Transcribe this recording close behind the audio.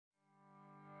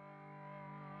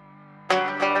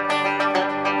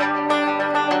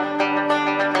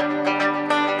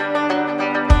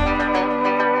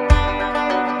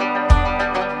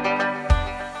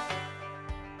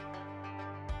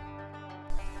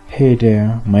Hey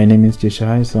there, my name is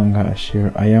Jeshahai Songa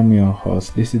Ashir. I am your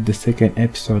host. This is the second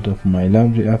episode of my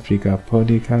Lovely Africa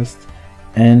podcast,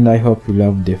 and I hope you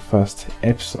love the first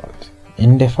episode.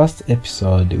 In the first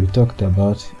episode, we talked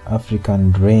about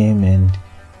African dream and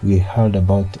we heard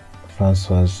about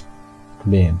Francois'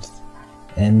 claims.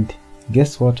 And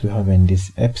guess what we have in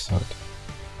this episode?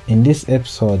 In this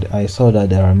episode, I saw that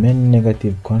there are many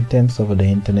negative contents over the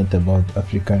internet about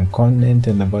African content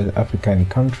and about African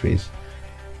countries.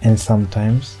 And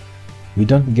sometimes we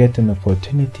don't get an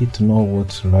opportunity to know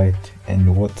what's right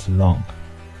and what's wrong.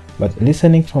 But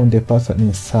listening from the person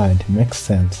inside makes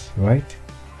sense, right?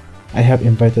 I have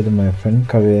invited my friend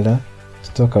Kabera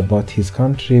to talk about his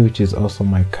country, which is also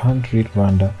my country,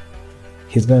 Rwanda.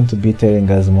 He's going to be telling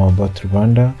us more about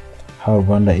Rwanda, how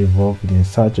Rwanda evolved in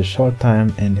such a short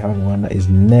time, and how Rwanda is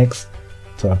next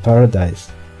to a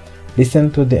paradise. Listen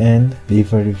to the end,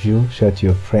 leave a review, share to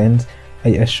your friends. I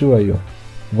assure you,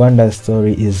 Rwanda's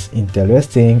story is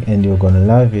interesting and you're gonna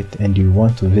love it and you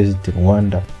want to visit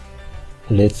Rwanda.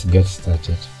 Let's get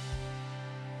started.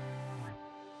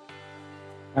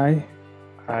 Hi.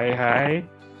 Hi.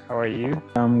 How are you?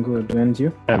 I'm good. And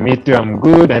you? Me too, I'm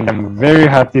good, and I'm very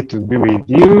happy to be with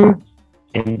you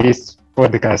in this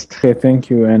podcast. Okay, thank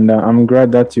you. And I'm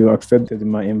glad that you accepted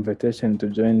my invitation to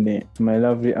join my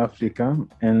lovely Africa.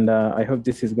 And I hope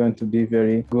this is going to be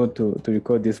very good to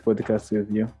record this podcast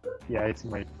with you. Yeah, it's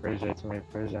my pleasure.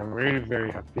 I'm really,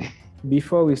 very happy.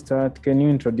 Before we start, can you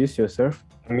introduce yourself?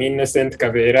 I'm Innocent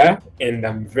Kabera, and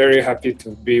I'm very happy to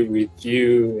be with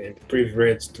you and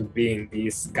privileged to be in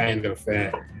this kind of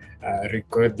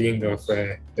recording of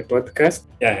the podcast.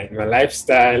 Yeah, in my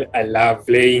lifestyle, I love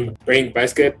playing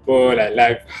basketball. I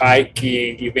love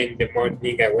hiking. Even in the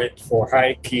morning, I went for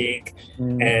hiking.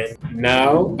 And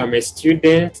now I'm a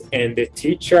student and a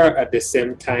teacher at the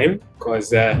same time,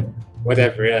 because what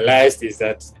I've realized is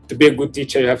that to be a good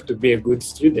teacher, you have to be a good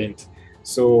student.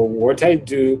 So what I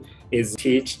do is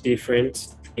teach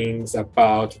different things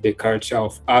about the culture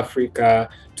of Africa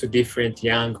to different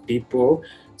young people.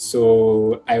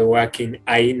 So I work in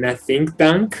AINA think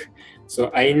tank. So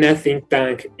AINA think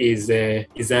tank is a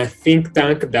think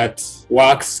tank that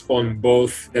works on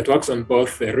both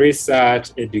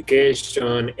research,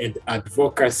 education, and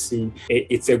advocacy.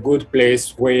 It's a good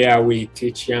place where we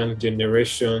teach young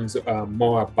generations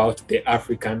more about the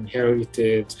African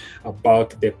heritage,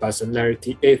 about the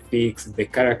personality ethics, the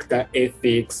character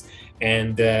ethics.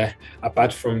 And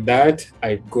apart from that,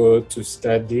 I go to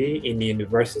study in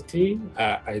university.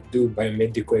 I do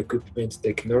biomedical equipment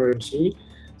technology.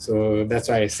 So that's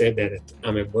why I said that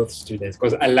I'm a both student,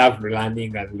 because I love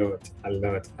learning a lot.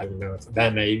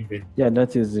 Then I even... Yeah,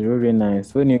 that is really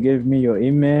nice. When you gave me your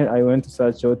email, I went to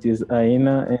search what is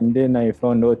AINA, and then I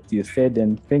found what you said,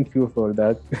 and thank you for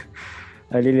that.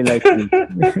 I really like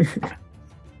it.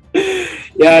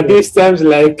 Yeah, these times,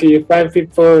 like, you find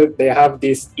people, they have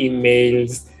these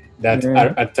emails that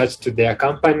are attached to their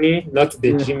company, not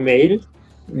the Gmail.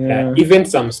 Yeah. Even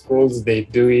some schools, they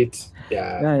do it.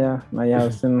 Yeah. I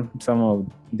have seen some of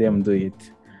them do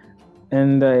it.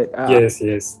 And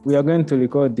yes. We are going to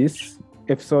record this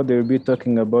episode. We'll be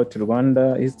talking about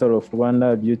Rwanda, history of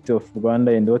Rwanda, beauty of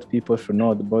Rwanda, and what people should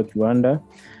know about Rwanda.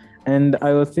 And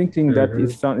I was thinking that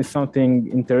it's something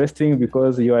interesting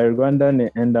because you are Rwandan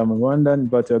and I'm Rwandan,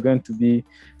 but we're going to be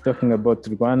talking about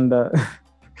Rwanda,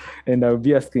 and I'll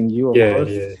be asking you, of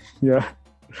course. Yeah.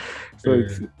 So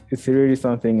it's really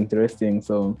something interesting.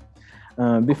 So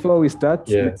before we start,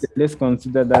 let's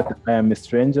consider that I am a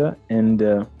stranger, and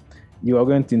you are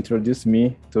going to introduce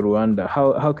me to Rwanda.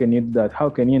 How can you do that? How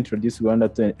can you introduce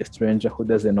Rwanda to a stranger who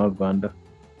doesn't know Rwanda?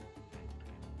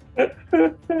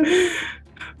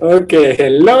 Okay,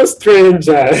 hello,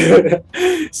 stranger.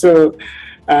 So,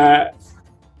 the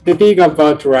thing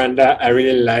about Rwanda I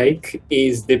really like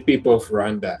is the people of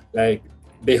Rwanda. Like,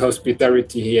 the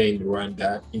hospitality here in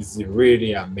Rwanda is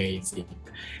really amazing.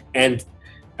 And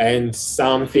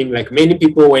something like, many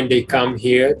people, when they come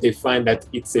here, they find that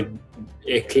it's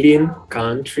a clean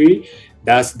country.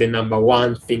 That's the number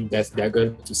one thing that they're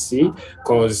going to see,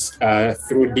 because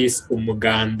through this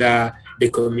umuganda, the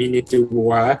community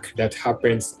work that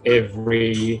happens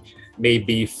every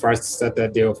maybe first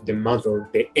Saturday of the month or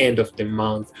the end of the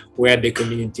month, where the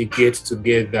community gets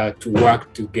together to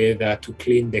work together to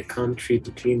clean the country, to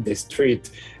clean the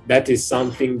street. That is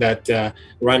something that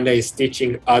Rwanda is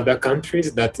teaching other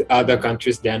countries that other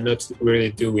countries they are not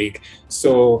really doing.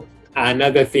 So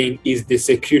another thing is the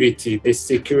security. The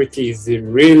security is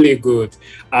really good.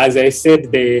 As I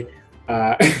said,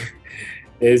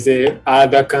 There's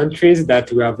other countries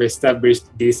that we have established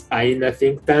this AINA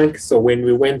think tank. So when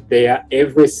we went there,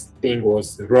 everything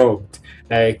was robbed.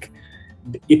 Like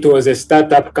it was a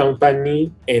startup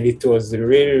company, and it was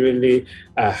really, really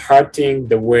hurting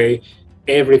the way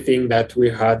everything that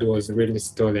we had was really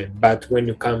stolen. But when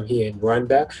you come here in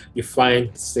Rwanda, you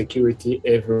find security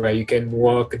everywhere. You can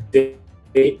walk day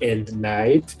and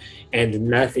night and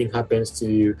nothing happens to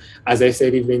you. As I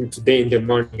said, even today in the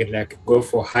morning, like go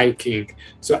for hiking.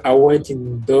 So I went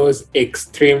in those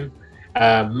extreme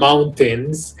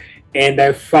mountains, and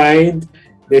I find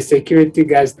the security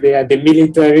guards there, the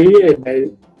military,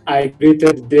 and I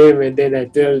greeted them, and then I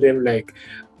tell them like,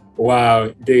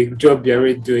 wow, the job you're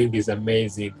really doing is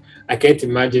amazing. I can't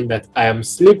imagine that I am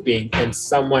sleeping and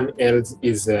someone else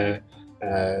uh,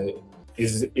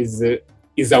 is is uh,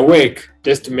 is awake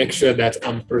just to make sure that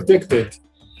I'm protected.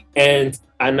 And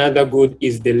another good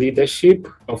is the leadership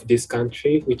of this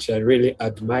country, which I really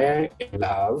admire and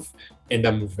love. And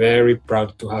I'm very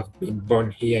proud to have been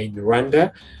born here in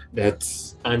Rwanda,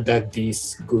 that's under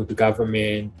this good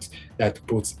government that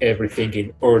puts everything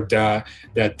in order,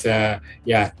 that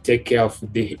take care of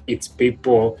its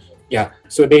people. Yeah.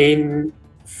 So then,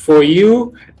 for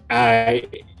you,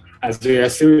 as we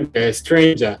assume a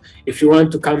stranger, if you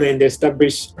want to come and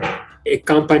establish a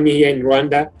company here in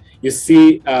Rwanda, you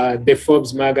see the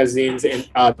Forbes magazines and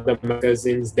other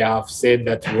magazines, they have said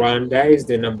that Rwanda is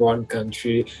the number one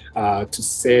country to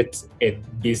set a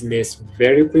business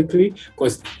very quickly,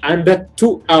 because under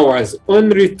 2 hours,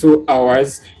 only 2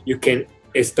 hours, you can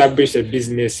establish a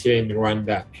business here in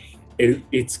Rwanda.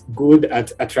 It's good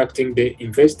at attracting the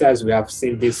investors. We have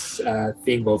seen this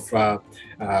thing of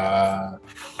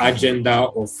agenda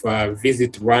of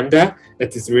Visit Rwanda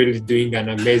that is really doing an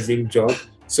amazing job.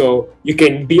 So you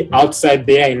can be outside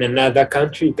there in another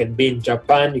country. You can be in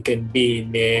Japan, you can be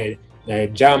in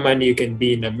Germany, you can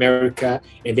be in America,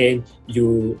 and then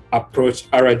you approach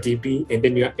RDB, and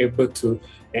then you're able to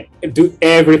do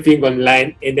everything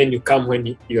online, and then you come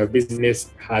when your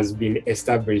business has been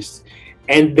established.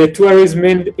 And the tourism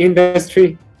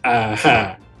industry,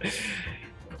 that's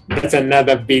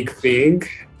another big thing.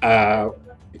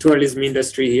 Tourism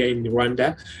industry here in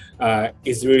Rwanda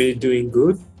is really doing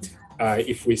good.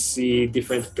 If we see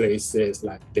different places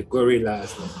like the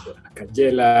gorillas, like the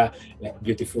Akagera, like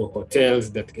beautiful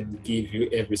hotels that can give you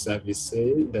every service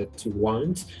that you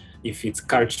want. If it's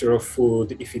cultural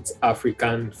food, if it's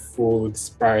African food,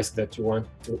 spice that you want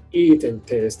to eat and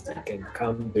taste, you can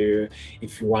come there.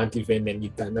 If you want even an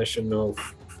international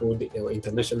food or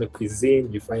international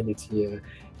cuisine, you find it here.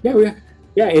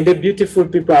 And the beautiful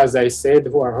people, as I said,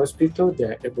 who are hospital, they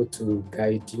are able to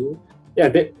guide you.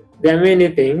 There are many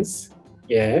things.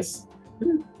 Yes.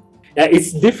 Yeah,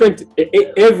 it's different.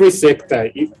 Every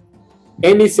sector.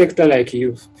 Any sector like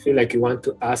you feel like you want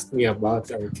to ask me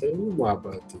about, I will tell you more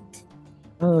about it.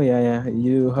 Oh yeah.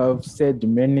 You have said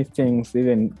many things.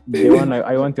 Even the one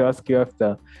I want to ask you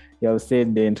after you have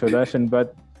said the introduction,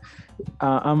 but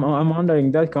I'm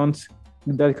wondering that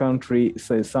country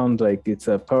sounds like it's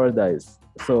a paradise.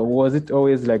 So was it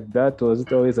always like that? Was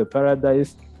it always a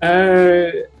paradise?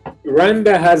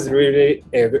 Rwanda has really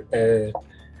a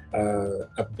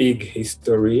big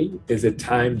history. There's a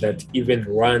time that even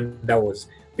Rwanda was,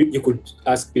 you could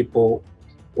ask people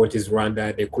what is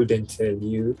Rwanda, they couldn't tell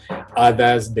you.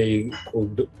 Others, they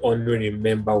could only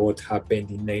remember what happened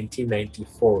in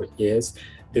 1994. Yes,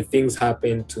 the things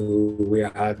happened to, we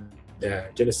had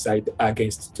genocide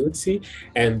against Tutsi,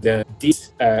 and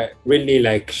this really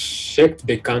like shook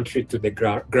the country to the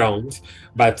ground.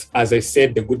 But as I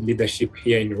said, the good leadership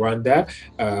here in Rwanda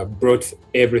brought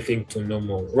everything to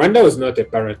normal. Rwanda was not a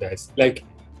paradise. Like,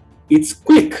 it's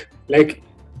quick. Like,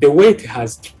 the way it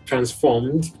has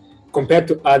transformed compared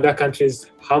to other countries,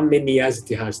 how many years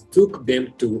it has took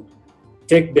them to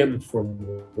take them from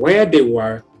where they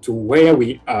were to where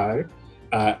we are.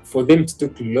 For them, it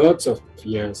took lots of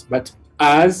years. But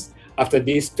as after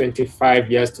these 25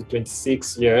 years to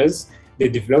 26 years, the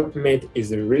development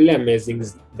is really amazing.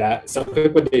 That some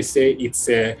people, they say it's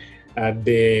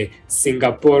the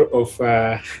Singapore of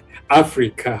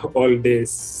Africa, or the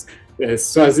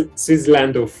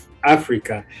Switzerland of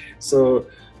Africa. So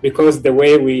because the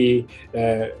way we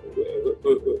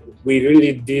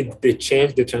really did the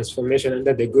change, the transformation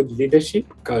under the good leadership,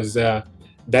 because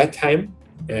that time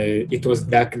it was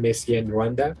darkness here in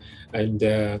Rwanda, and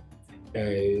the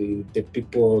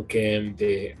people came,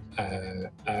 the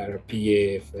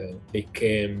RPF, they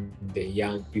came, the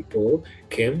young people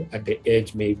came at the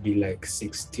age maybe like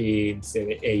 16,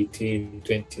 18,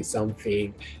 20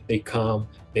 something. They come,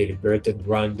 they liberated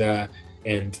Rwanda,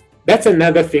 and that's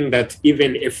another thing that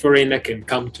even a foreigner can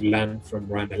come to learn from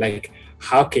Rwanda. Like,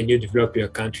 how can you develop your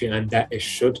country under a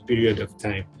short period of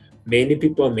time? Many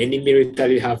people, many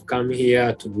military have come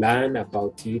here to learn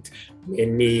about it.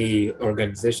 Many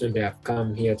organizations, they have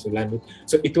come here to learn it.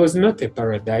 So it was not a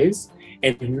paradise.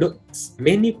 And not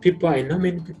many people, I know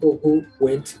many people who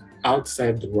went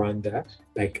outside Rwanda,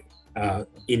 like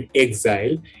in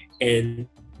exile, and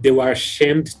they were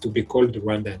ashamed to be called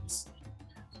Rwandans.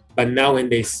 But now when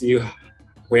they see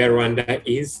where Rwanda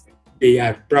is, they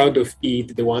are proud of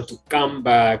it. They want to come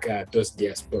back. Those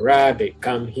diaspora, they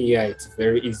come here. It's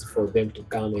very easy for them to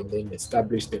come and then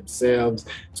establish themselves.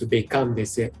 So they come, they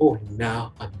say, oh,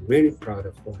 now I'm very proud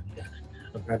of Rwanda.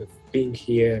 I'm proud of being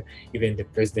here. Even the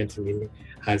president really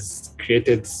has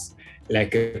created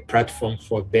like a platform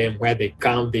for them where they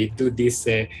come, they do this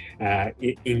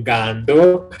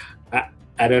ingando.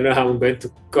 I don't know how I'm going to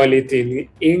call it in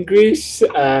English.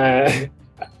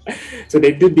 So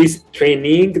they do this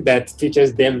training that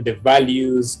teaches them the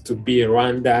values to be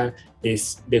Rwanda.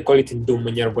 They call it in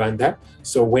Rwanda.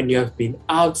 So when you have been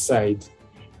outside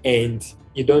and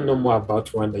you don't know more about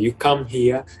Rwanda, you come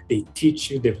here, they teach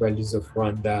you the values of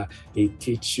Rwanda. They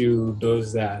teach you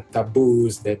those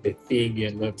taboos that they think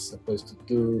you're not supposed to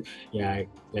do. Yeah,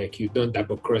 like you don't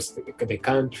double cross the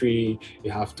country.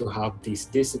 You have to have this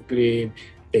discipline.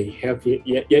 They help you.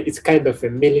 Yeah, it's kind of a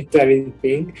military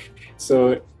thing.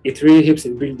 So it really helps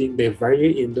in building the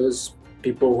value in those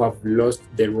people who have lost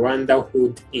the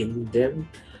Rwandahood in them.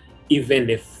 Even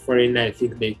a foreigner, I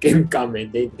think they can come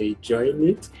and they join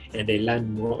it and they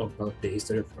learn more about the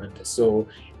history of Rwanda. So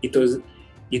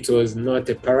it was not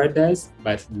a paradise,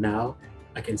 but now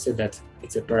I can say that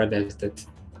it's a paradise that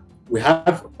we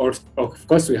have. Of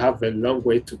course, we have a long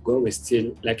way to go.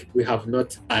 We have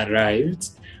not arrived,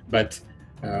 but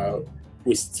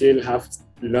we still have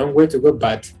a long way to go.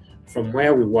 But from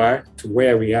where we were to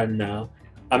where we are now,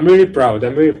 I'm really proud.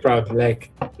 Like,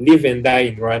 live and die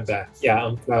in Rwanda. Yeah,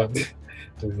 I'm proud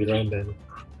to be Rwandan.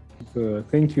 So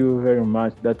thank you very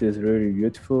much. That is really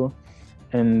beautiful.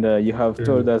 And you have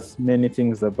told us many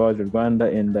things about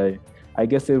Rwanda. And I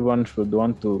guess everyone should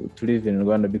want to live in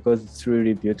Rwanda because it's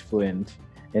really beautiful and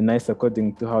nice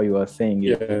according to how you are saying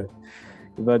it. Yeah.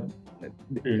 But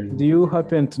do you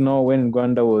happen to know when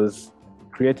Rwanda was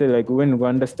created, like when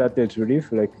Rwanda started to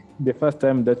live, like the first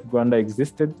time that Rwanda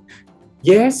existed?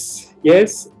 Yes.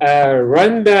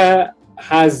 Rwanda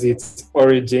has its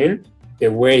origin,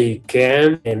 the way it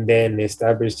came and then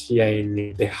established here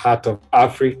in the heart of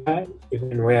Africa.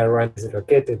 Even where Rwanda is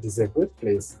located is a good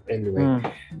place.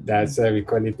 Anyway, that's why we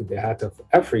call it the heart of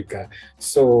Africa.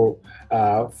 So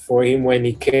for him, when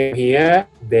he came here,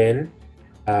 then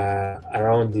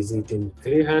around, is it in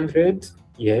 300?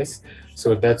 Yes.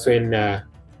 So that's when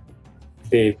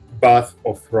the birth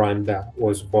of Rwanda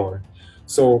was born.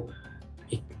 So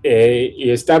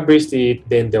he established it,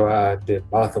 then there were the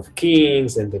birth of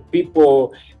kings and the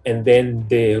people, and then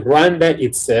the Rwanda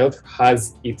itself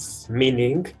has its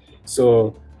meaning.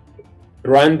 So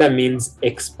Rwanda means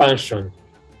expansion.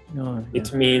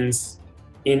 It means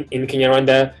in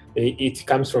Kinyarwanda, it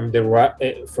comes from the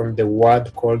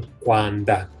word called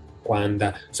Kwanda.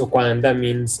 So Kwanda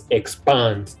means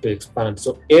expand, to expand.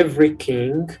 So every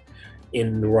king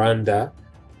in Rwanda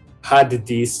had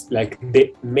this, like,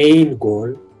 the main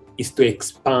goal is to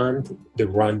expand the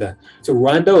Rwanda. So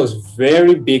Rwanda was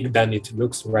very big than it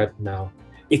looks right now.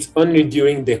 It's only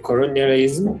during the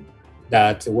colonialism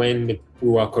that when we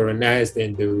were colonized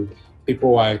and the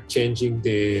people were changing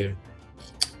the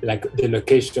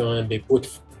location, they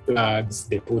put flags,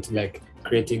 they put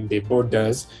creating the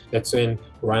borders. That's when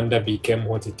Rwanda became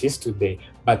what it is today.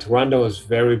 But Rwanda was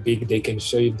very big. They can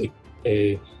show you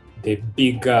the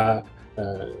bigger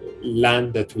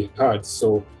land that we had.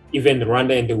 So even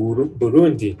Rwanda and the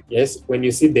Burundi, yes, when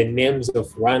you see the names of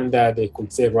Rwanda, they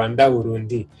could say Rwanda,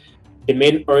 Burundi. The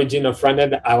main origin of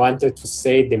Rwanda, I wanted to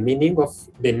say the meaning of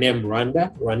the name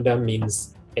Rwanda. Rwanda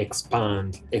means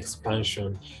expand,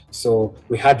 expansion. So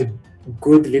we had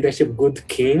good leadership, good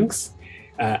kings.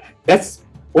 That's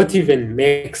what even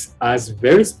makes us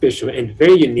very special and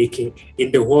very unique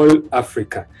in the whole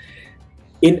Africa.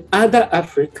 In other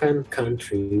African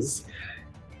countries,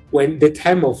 when the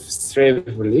time of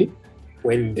slavery,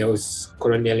 when there was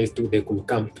colonialists, they could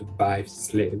come to buy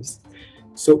slaves.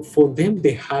 So for them,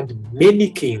 they had many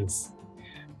kings,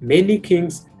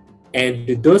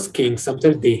 and those kings,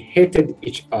 sometimes they hated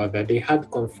each other, they had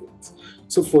conflicts.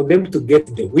 So for them to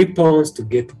get the weapons, to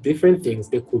get different things,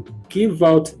 they could give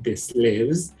out the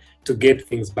slaves to get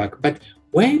things back. But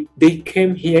when they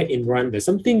came here in Rwanda,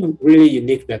 something really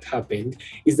unique that happened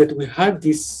is that we had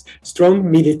this strong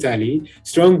military,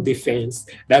 strong defense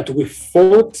that we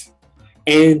fought,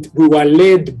 and we were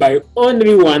led by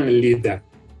only one leader.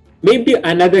 Maybe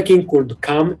another king could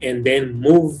come and then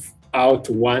move out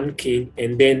one king,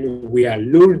 and then we are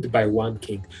ruled by one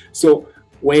king. So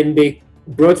when they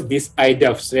brought this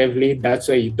idea of slavery, that's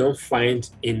why you don't find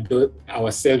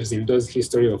ourselves in those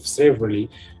history of slavery.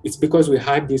 It's because we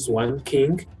had this one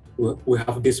king, we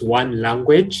have this one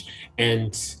language,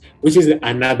 and which is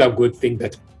another good thing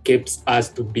that keeps us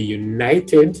to be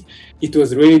united. It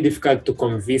was really difficult to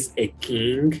convince a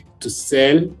king to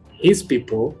sell his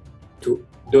people to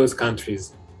those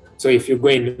countries. So if you go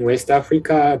in West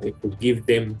Africa, they could give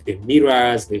them the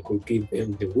mirrors, they could give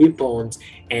them the weapons,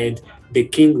 and the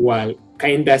king was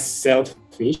kind of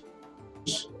selfish,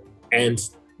 and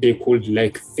they could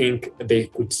they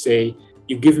could say,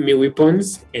 you give me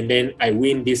weapons, and then I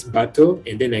win this battle,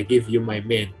 and then I give you my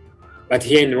men. But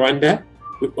here in Rwanda,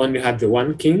 we only had the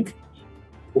one king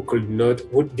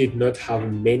who did not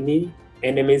have many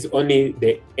enemies. Only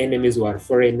the enemies were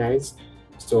foreigners.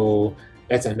 So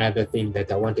that's another thing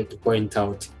that I wanted to point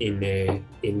out in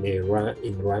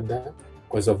Rwanda,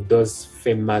 because of those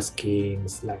famous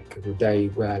kings like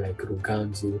Rudahigwa, like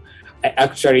Ruganzu. I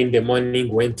actually in the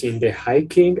morning went in the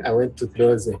hiking. I went to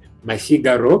those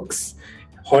Mahiga rocks,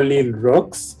 holy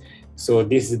rocks. So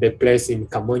this is the place in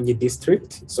Kamonyi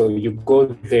district. So you go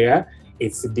there.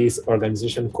 It's this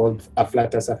organization called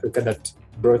Afflatus Africa that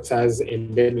brought us,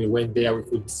 and then we went there. We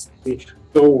could see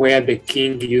where the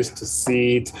king used to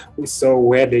sit. We saw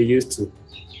where they used to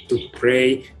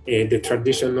pray, the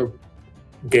traditional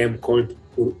game called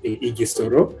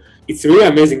Igisoro. It's really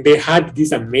amazing. They had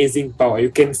this amazing power. You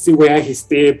can see where he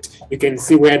stepped. You can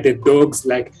see where the dogs,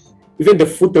 like even the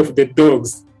foot of the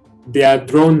dogs, they are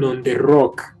drawn on the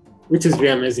rock, which is really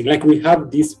amazing. Like we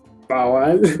have these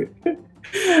powers.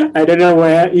 I don't know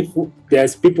if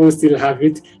there's people still have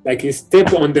it. Like you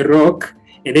step on the rock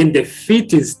and then the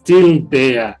feet is still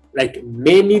there. Like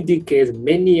many decades,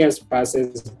 many years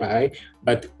passes by,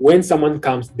 but when someone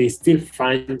comes, they still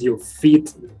find your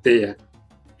feet there.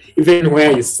 Even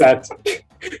where you sat,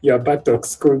 your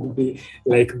buttocks could be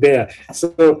like there.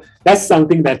 So that's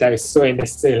something that I saw and I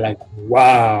say like,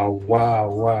 wow,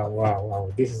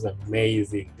 this is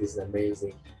amazing. This is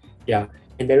amazing. Yeah.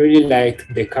 And I really like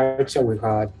the culture we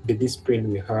had, the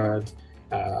discipline we had,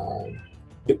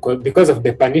 because of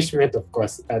the punishment, of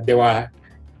course. There were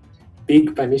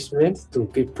big punishments to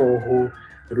people who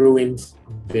ruined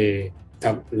the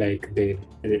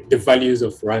values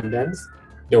of Rwandans.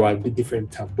 There will be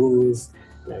different taboos.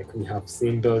 Like we have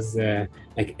seen those,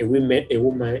 like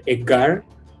a girl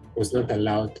was not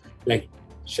allowed, like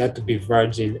she had to be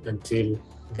virgin until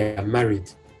they are married.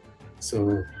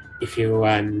 So if you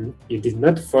did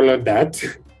not follow that,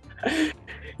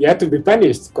 you had to be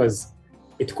punished, because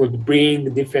it could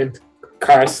bring different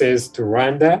curses to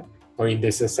Rwanda or in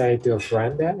the society of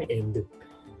Rwanda. And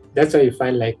that's why you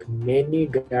find like many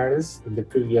girls in the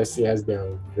previous years, they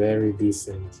are very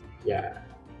decent. Yeah,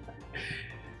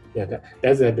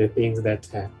 those are the things that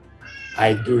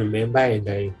I do remember,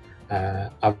 and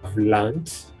I've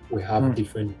learned. We have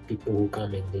different people who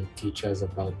come and they teach us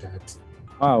about that.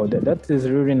 Wow, that is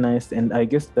really nice, and I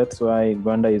guess that's why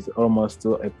Rwanda is almost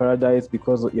a paradise,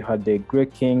 because you had the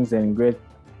great kings and the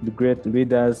great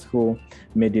leaders who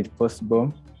made it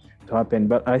possible to happen.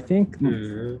 But I think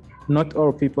not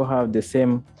all people have the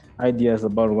same ideas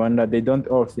about Rwanda. They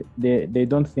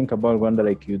don't think about Rwanda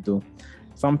like you do.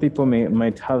 Some people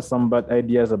might have some bad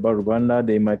ideas about Rwanda.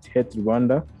 They might hate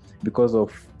Rwanda because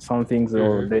of some things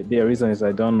or their reasons.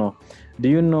 I don't know. Do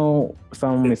you know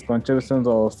some misconceptions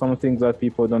or some things that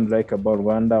people don't like about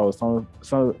Rwanda, or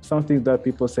some things that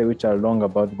people say which are wrong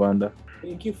about Rwanda?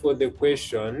 Thank you for the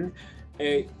question.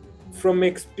 From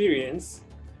experience,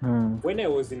 when I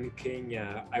was in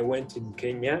Kenya, I went in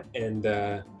Kenya and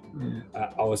I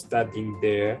was studying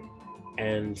there,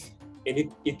 and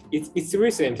it's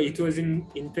recent. It was in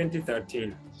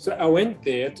 2013. So I went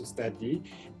there to study,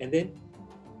 and then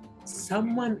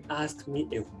someone asked me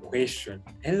a question.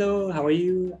 Hello, how are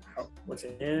you? What's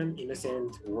your name?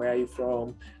 Innocent. Where are you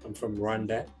from? I'm from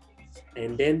Rwanda.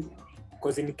 And then,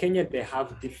 because in Kenya they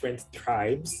have different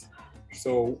tribes,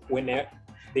 so when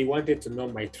they wanted to know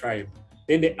my tribe,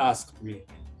 then they asked me,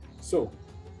 so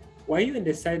were you on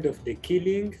the side of the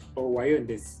killing, or were you on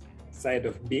the side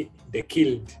of the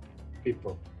killed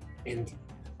people? And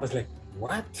I was like,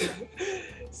 what?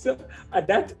 So at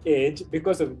that age,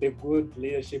 because of the good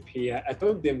leadership here, I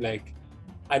told them like,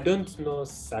 I don't know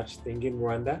such thing in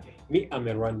Rwanda. Me, I'm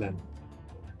a Rwandan.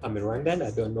 I'm a Rwandan,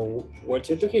 I don't know what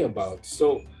you're talking about.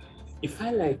 So if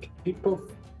I like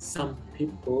some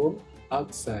people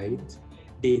outside,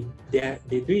 they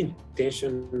do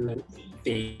intentional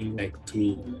thing like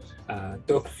to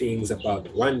talk things about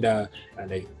Rwanda,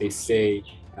 like they say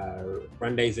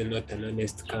Rwanda is not an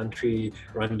honest country,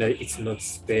 Rwanda is not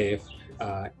safe,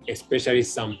 especially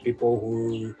some people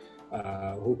who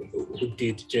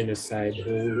did genocide,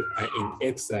 who are in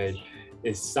exile.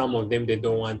 Some of them, they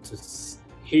don't want to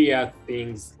hear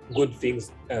good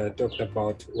things talked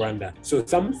about Rwanda. So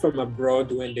some from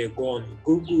abroad, when they go on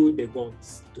Google, they go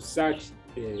to search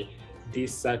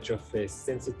this such of a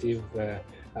sensitive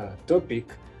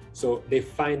topic, so they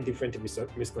find different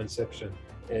misconceptions.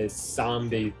 Some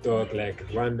they talk like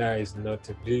Rwanda is not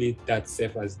really that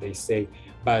safe as they say,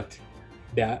 but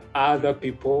there are other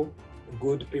people,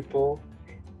 good people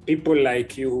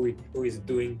like you who is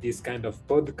doing this kind of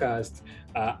podcast.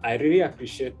 I really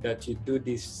appreciate that you do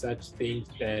this such things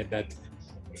that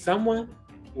someone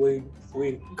will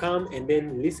come and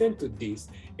then listen to this,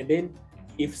 and then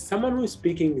if someone who is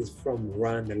speaking is from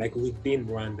Rwanda, like within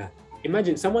Rwanda,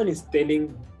 imagine someone is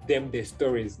telling them the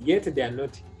stories, yet they are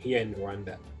not here in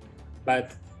Rwanda,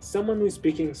 but someone who is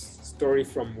speaking story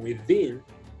from within,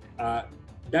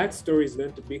 that story is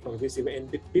going to be convincing, and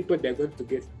the people, they're going to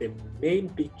get the main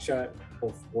picture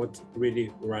of what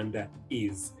really Rwanda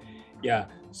is. Yeah,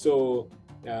 so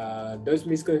those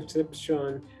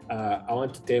misconceptions, I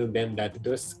want to tell them that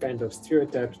those kind of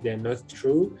stereotypes, they're not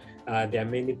true. There are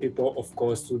many people, of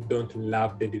course, who don't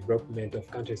love the development of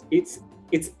countries.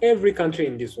 It's every country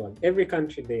in this world. Every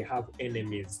country, they have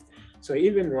enemies. So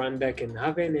even Rwanda can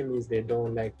have enemies. They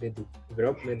don't like the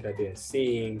development that they're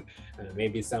seeing.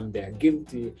 Maybe some they are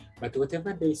guilty. But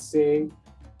whatever they say,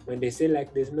 when they say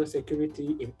like there's no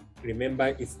security,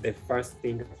 remember it's the first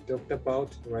thing I've talked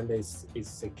about. Rwanda is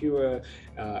secure.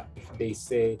 If they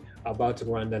say about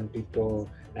Rwandan people,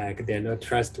 like they're not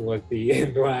trustworthy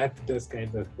and what, those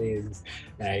kinds of things.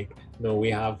 Like, no, we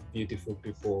have beautiful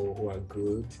people who are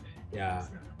good. Yeah,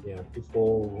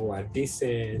 people who are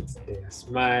decent, they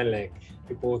smile, like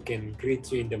people who can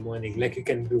greet you in the morning. Like you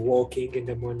can be walking in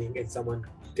the morning and someone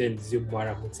tells you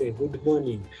Maram and say good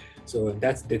morning. So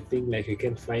that's the thing, like you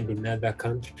can find in other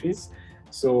countries.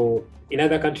 So in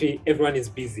other countries, everyone is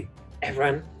busy.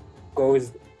 Everyone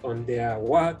goes on their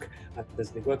work, as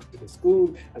they go to the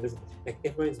school, like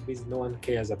everyone is busy. No one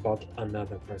cares about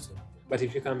another person. But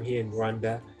if you come here in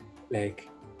Rwanda, like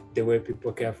the way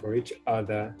people care for each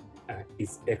other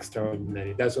is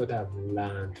extraordinary. That's what I've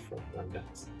learned from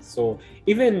Rwandans. So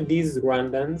even these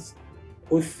Rwandans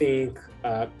who think,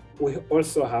 we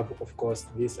also have, of course,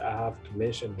 this, I have to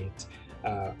mention it,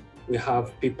 we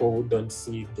have people who don't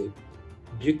see the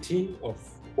beauty of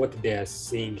what they are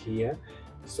seeing here.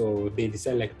 So they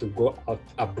decide like to go out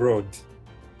abroad.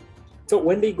 So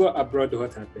when they go abroad,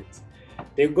 what happens?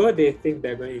 They go, they think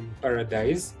they're going in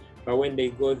paradise, but when they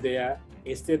go there,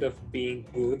 instead of being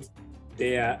good,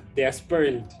 they are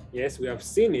spoiled. Yes, we have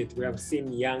seen it. We have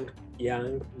seen young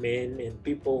men and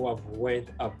people who have went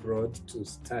abroad to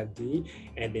study,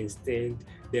 and instead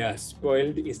they are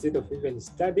spoiled. Instead of even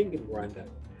studying in Rwanda,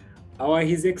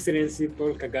 His Excellency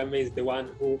Paul Kagame is the one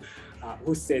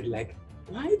who said like,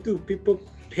 why do people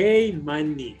pay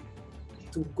money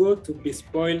to go to be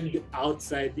spoiled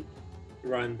outside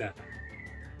Rwanda?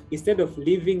 Instead of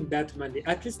leaving that money,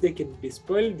 at least they can be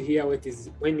spoiled here where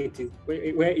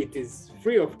it is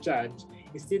free of charge,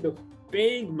 instead of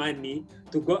paying money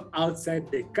to go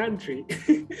outside the country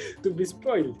to be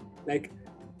spoiled. Like,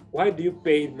 why do you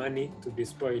pay money to be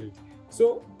spoiled?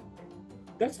 So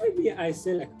that's why I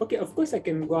say like, okay, of course I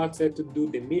can go outside to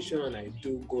do the mission. I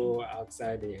do go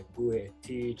outside, I go and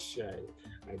teach,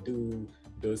 I do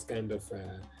those kind of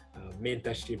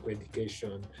mentorship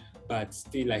education, but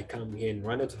still I come here in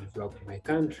Rwanda to develop my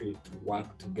country, to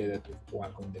work together, to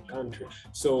work on the country.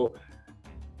 So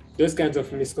those kinds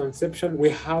of misconceptions, we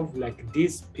have like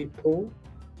these people,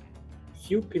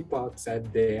 few people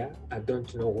outside there, I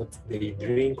don't know what they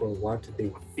drink or what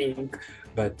they think,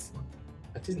 but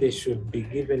at least they should be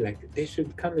given, like they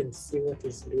should come and see what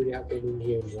is really happening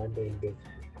here in Rwanda.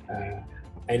 And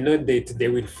I know that they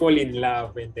will fall in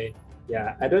love, and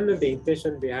I don't know the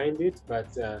intention behind it, but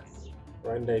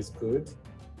Rwanda is good.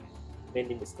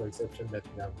 Many misconceptions that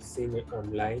we have seen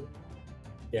online,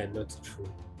 they are not true.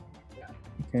 Yeah.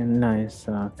 Okay, nice.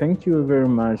 Thank you very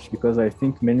much, because I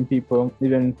think many people,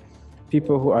 even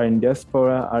people who are in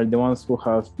diaspora, are the ones who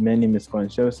have many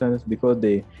misconceptions, because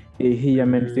they they hear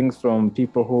many things from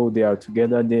people who they are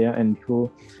together there, and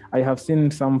who I have seen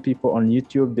some people on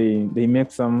YouTube, they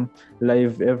make some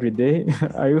live every day.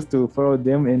 I used to follow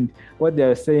them, and what they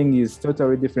are saying is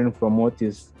totally different from what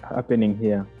is happening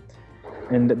here.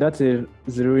 And that is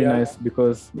really nice,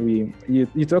 because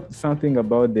you talked something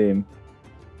about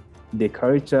the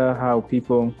culture, how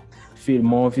people feel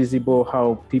more visible,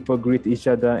 how people greet each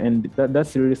other, and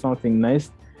that's really something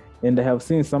nice. And I have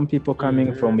seen some people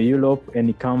coming from Europe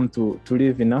and come to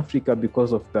live in Africa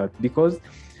because of that. Because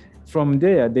from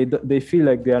there, they feel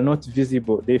like they are not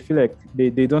visible. They feel like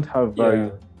they don't have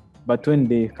value. But when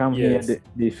they come here,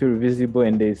 they feel visible,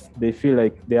 and they feel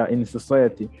like they are in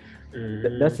society.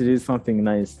 That's really something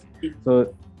nice.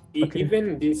 So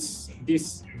even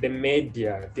the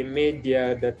media,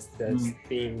 that's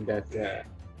thing that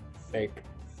like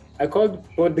I called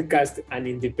podcast an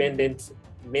independent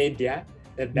media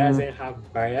that doesn't have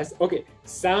bias. Okay,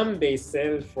 some they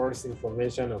sell false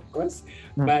information, of course,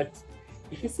 but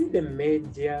if you see the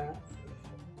media,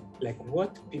 like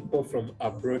what people from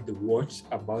abroad watch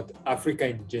about Africa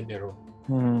in general,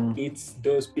 it's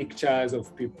those pictures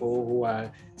of people who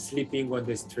are sleeping on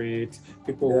the street,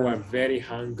 people who are very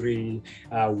hungry,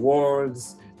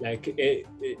 wars, like a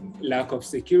lack of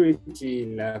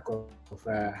security, lack of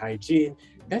hygiene.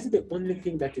 That's the only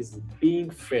thing that is being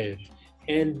fed.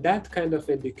 And that kind of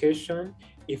education,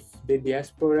 if the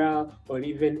diaspora or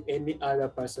even any other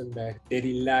person that they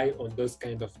rely on those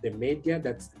kind of the media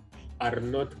that are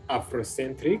not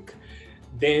Afrocentric,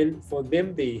 then for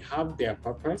them they have their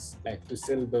purpose, like to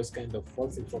sell those kind of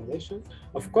false information.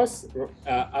 Of course,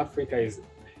 Africa is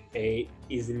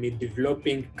in the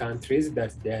developing countries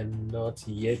that they are not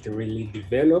yet really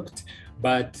developed,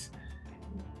 but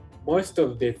most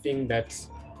of the thing that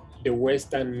the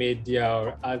Western media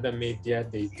or other media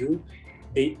they do,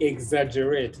 they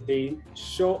exaggerate. They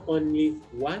show only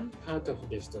one part of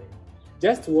the story.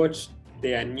 Just watch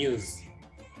their news.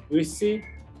 We see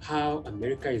how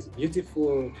America is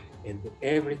beautiful and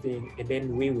everything, and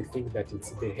then we will think that it's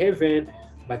the heaven.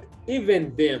 But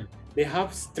even them, they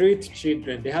have street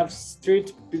children, they have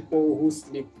street people who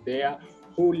sleep there,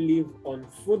 who live on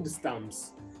food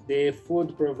stamps, the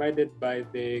food provided by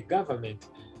the government.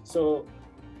 So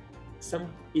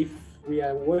if we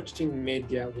are watching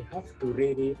media, we have to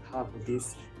really have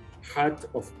this heart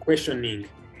of questioning.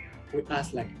 We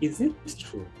ask, like, is it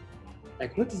true?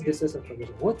 Like, what is the source of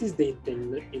information? What is the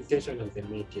intention of the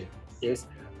media? Yes.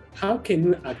 How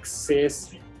can we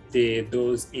access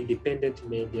those independent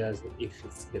medias, if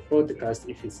it's the podcast,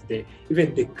 if it's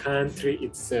even the country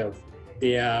itself,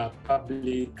 their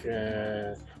public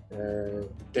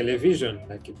television,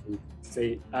 like if we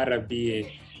say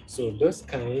RBA. So those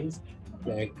kinds,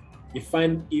 like you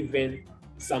find even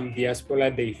some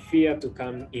diaspora, they fear to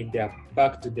come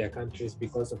back to their countries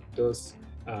because of those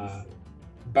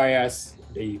bias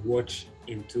they watch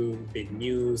into the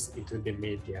news, into the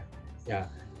media. Yeah.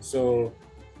 So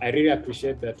I really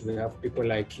appreciate that we have people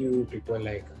like you, people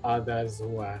like others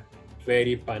who are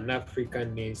very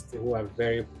Pan-Africanist, who are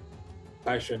very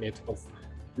passionate of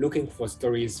looking for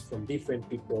stories from different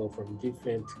people, from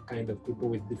different kind of people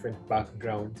with different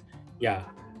backgrounds. Yeah.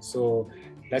 So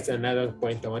that's another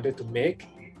point I wanted to make.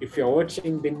 If you're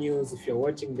watching the news, if you're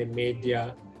watching the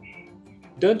media,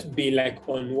 don't be like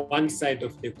on one side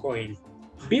of the coin.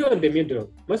 Be on the middle.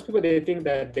 Most people, they think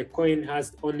that the coin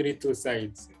has only two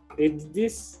sides. It's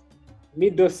this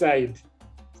middle side.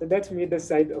 So that middle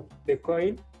side of the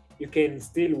coin, you can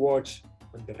still watch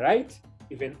on the right,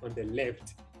 even on the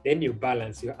left. Then you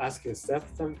balance, you ask yourself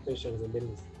some questions, and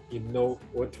then you know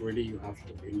what really you have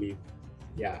to believe.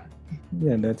 Yeah.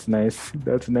 Yeah, that's nice.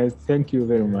 That's nice. Thank you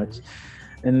very much.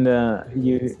 And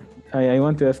I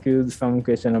want to ask you some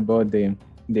question about the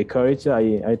culture.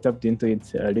 I tapped into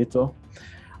it a little.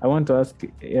 I want to ask,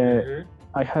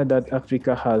 I heard that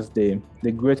Africa has the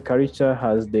great culture,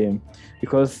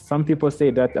 because some people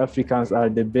say that Africans are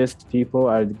the best people,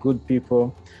 are the good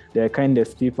people, they're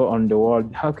kindest people on the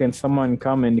world. How can someone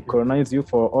come and colonize you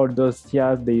for all those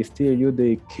years? They steal you,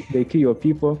 they kill your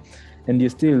people, and you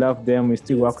still love them, you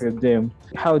still work with them.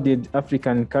 How did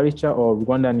African culture or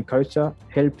Rwandan culture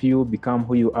help you become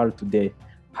who you are today?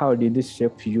 How did it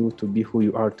shape you to be who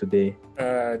you are today?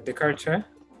 The culture?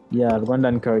 Yeah,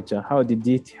 Rwandan culture. How did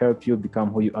it help you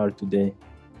become who you are today?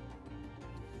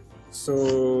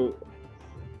 So,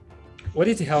 what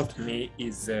it helped me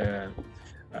is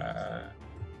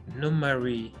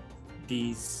normally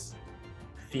this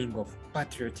thing of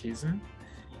patriotism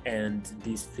and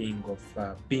this thing of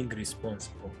being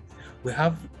responsible. We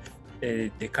have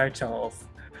the culture of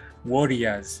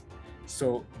warriors.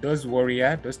 So those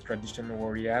traditional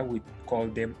warriors, we call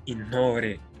them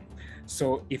Inore.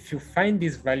 So if you find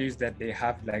these values that they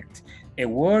have, like a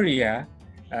warrior,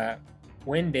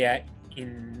 when they are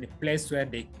in a place where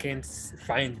they can't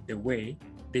find the way,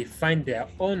 they find their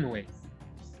own way.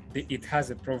 It has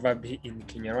a proverb in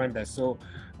Kinyarwanda. So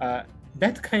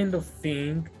that kind of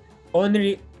thing,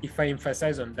 only if I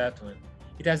emphasize on that one,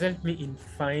 it has helped me in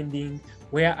finding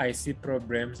where I see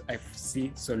problems, I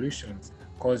see solutions.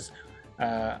 Because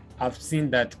I've seen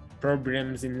that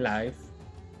problems in life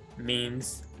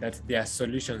means that there are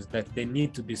solutions that they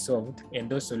need to be solved, and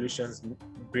those solutions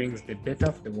brings the better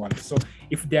of the world. So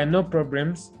if there are no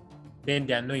problems, then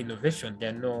there are no innovation, there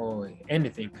are no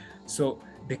anything. So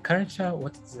the culture,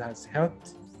 what it has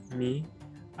helped me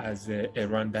as a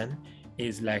Rwandan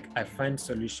is like I find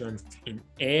solutions in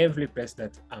every place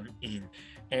that I'm in.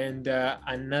 And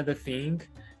another thing,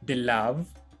 the love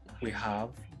we have,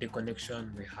 the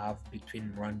connection we have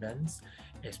between Rwandans,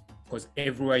 is because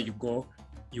everywhere you go,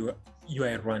 you are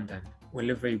a Rwandan.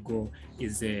 Wherever you go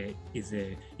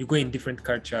you go in different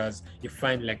cultures, you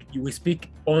find like we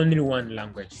speak only one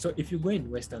language. So if you go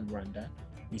in Western Rwanda,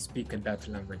 we speak in that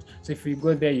language. So if you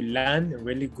go there, you learn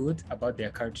really good about their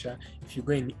culture. If you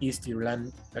go in East, you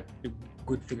learn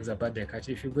good things about their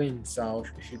culture. If you go in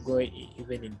South, if you go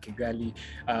even in Kigali,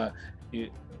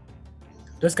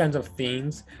 those kinds of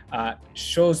things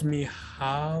shows me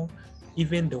how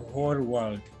even the whole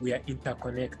world, we are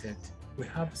interconnected. We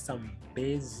have some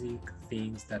basic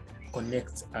things that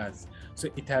connects us. So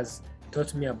it has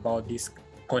taught me about this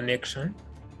connection.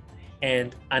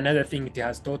 And another thing it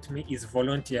has taught me is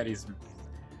volunteerism.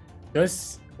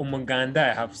 Those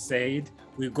Umuganda I have said,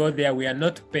 we go there, we are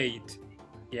not paid.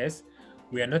 Yes,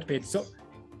 we are not paid. So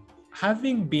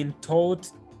having been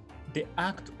taught the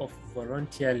act of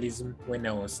volunteerism when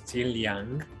I was still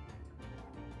young,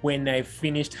 when I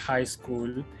finished high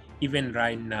school, even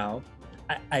right now,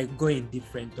 I go in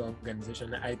different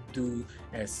organizations. I do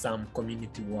some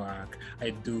community work.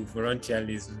 I do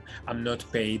volunteerism. I'm not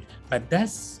paid, but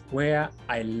that's where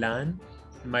I learn.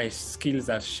 My skills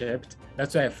are shaped.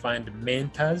 That's where I find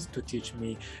mentors to teach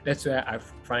me. That's where I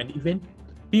find even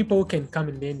people can come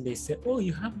and then they say, oh,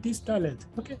 you have this talent.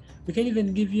 Okay, we can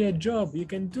even give you a job. You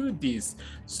can do this.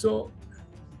 So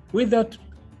without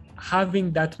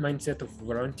having that mindset of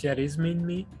volunteerism in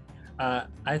me,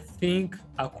 I think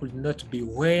I could not be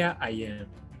where I am.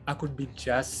 I could be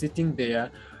just sitting there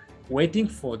waiting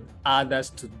for others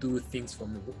to do things for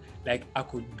me. Like I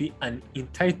could be an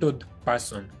entitled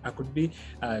person. I could be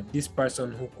this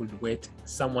person who could wait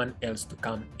someone else to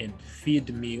come and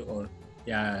feed me or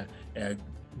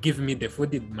give me the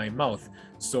food in my mouth.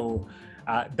 So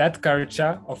that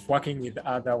culture of working with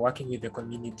others, working with the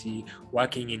community,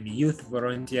 working in youth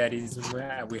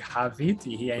volunteerism, we have it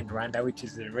here in Rwanda, which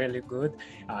is really good.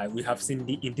 We have seen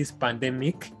in this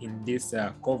pandemic, in this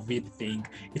COVID thing,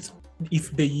 it's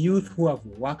the youth who have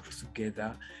worked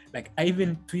together. Like I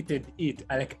even tweeted it.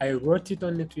 I wrote it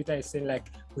on the Twitter. I said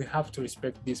like we have to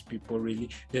respect these people. Really,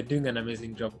 they're doing an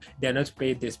amazing job. They're not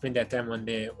paid. They spend their time on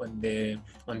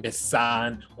the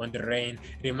sun, on the rain,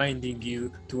 reminding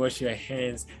you to wash your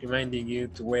hands, reminding you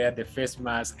to wear the face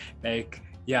mask. Like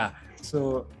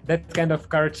so that kind of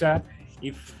culture.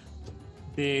 If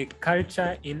the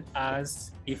culture in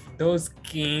us, if those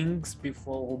kings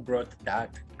before who brought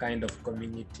that kind of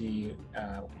community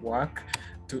work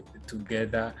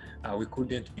together, we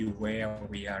couldn't be where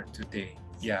we are today.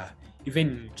 Even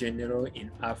in general in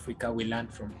Africa, we learn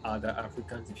from other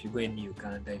Africans. If you go in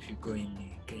Uganda, if you go in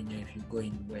Kenya, if you go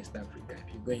in West Africa,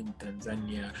 if you go in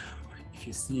Tanzania, if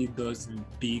you see those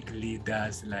big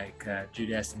leaders like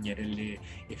Julius Nyerere,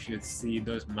 if you see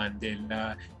those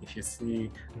Mandela, if you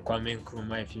see Kwame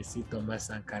Nkrumah, if you see Thomas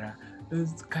Sankara,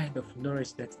 those kind of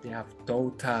knowledge that they have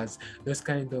taught us, those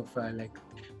kind of like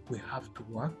we have to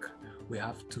work, we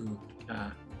have to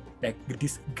like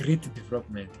this great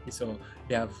development. So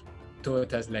they have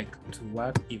taught us like to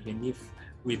work even if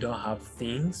we don't have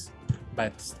things,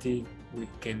 but still we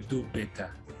can do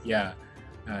better.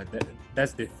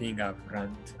 That's the thing I've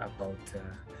learned about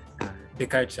the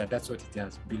culture. That's what it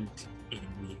has built in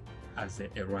me as a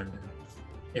Rwandan,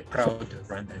 a proud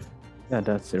Rwandan. Yeah,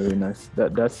 that's really nice.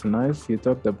 That's nice. You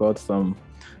talked about some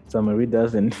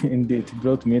readers, and indeed it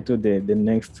brought me to the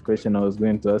next question I was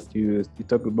going to ask you. You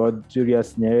talked about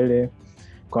Julius Nyerere,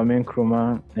 Kwame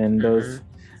Nkrumah, and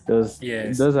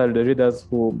those are the readers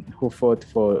who fought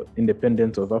for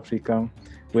independence of Africa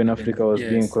when Africa was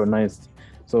being colonized.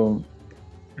 So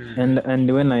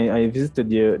and when I visited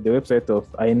the website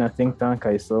of AINA think tank,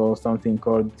 I saw something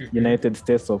called United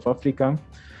States of Africa.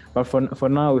 But for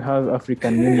now we have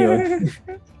African Union.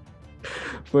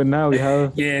 For now we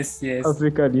have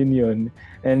African Union.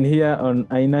 And here on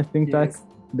AINA think tank,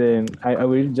 I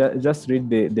will just read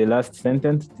the last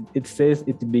sentence. It says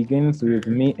it begins with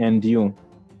me and you.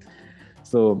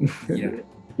 So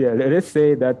Yeah. let's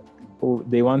say that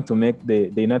they want to make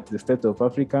the United States of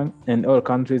Africa, and all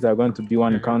countries are going to be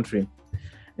one country.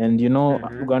 And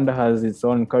Uganda has its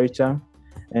own culture,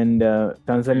 and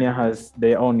Tanzania has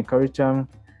their own culture,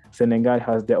 Senegal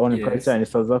has their own culture, and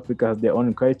South Africa has their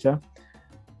own culture.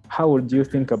 How would you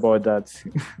think about that?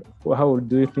 How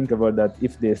do you think about that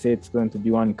if they say it's going to be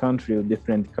one country with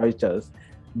different cultures?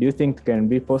 Do you think it can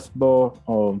be possible,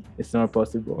 or it's not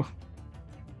possible?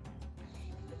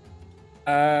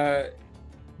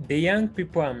 The young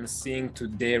people I'm seeing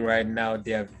today right now,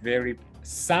 they are very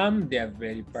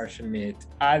passionate,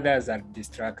 others are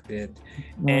distracted.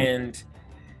 And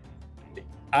the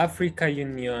Africa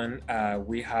Union,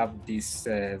 we have this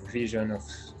vision of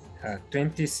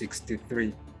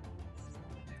 2063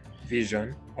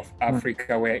 vision of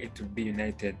Africa where it will be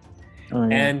united.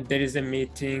 And there is a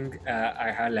meeting,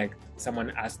 I had like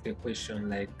someone asked the question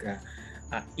like,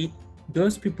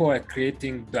 those people are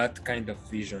creating that kind of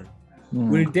vision.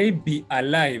 Will they be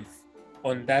alive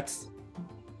in that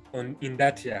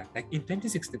year? Like in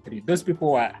 2063, those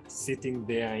people are sitting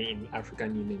there in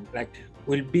African Union. Like,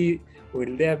 will they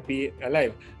be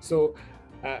alive? So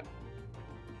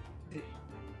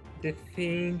the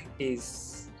thing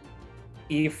is,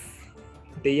 if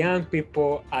the young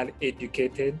people are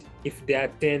educated, if they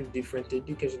attend different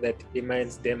education that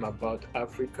reminds them about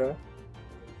Africa,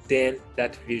 then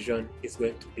that vision is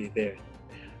going to be there.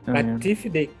 But if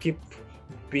they keep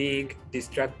being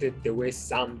distracted the way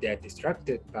they are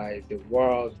distracted by the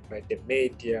world, by the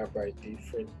media, by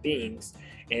different things,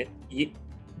 and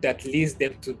that leads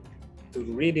them to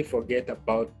really forget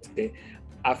about the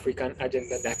African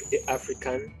agenda, like the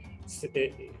African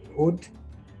hood,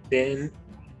 then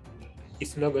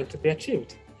it's not going to be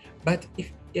achieved. But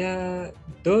if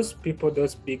those people,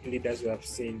 those big leaders we have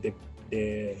seen,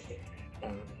 the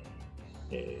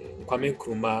Kwame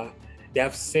Nkrumah, they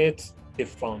have set the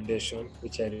foundation,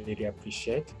 which I really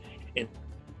appreciate, and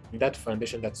that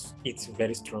foundation, it's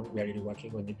very strong. We are really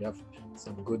working on it. We have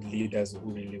some good leaders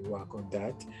who really work on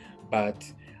that, but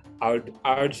I would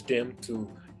urge them to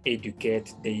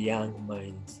educate the young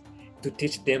minds, to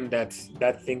teach them that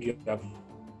thing you have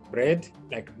read,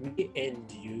 like me and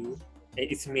you,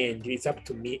 it's me and you, it's up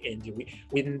to me and you.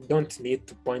 We don't need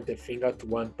to point a finger to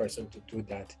one person to do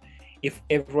that. If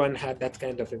everyone had that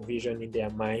kind of a vision in their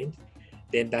mind,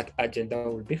 then that agenda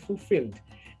will be fulfilled.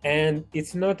 And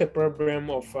it's not a problem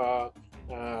of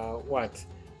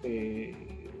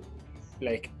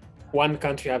like one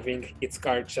country having its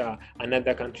culture,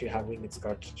 another country having its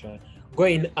culture. Go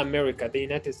in America, the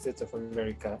United States of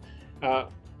America,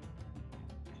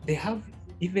 they have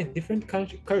even different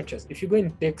cultures. If you go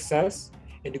in Texas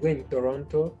and you go in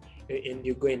Toronto and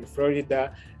you go in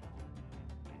Florida,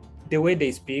 the way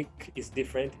they speak is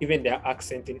different. Even their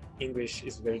accent in English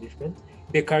is very different.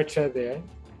 The culture there,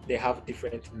 they have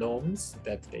different norms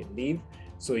that they live.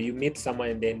 So you meet someone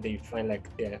and then they find like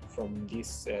they're from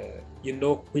this, you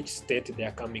know which state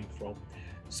they're coming from.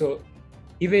 So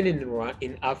even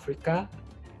in Africa,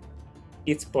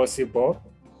 it's possible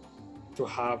to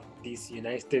have this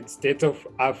United States of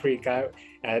Africa.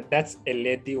 That's a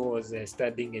lady who was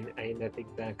studying in I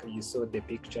think that you saw the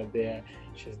picture there.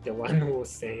 She's the one who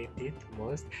said it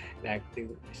most, like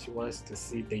she wants to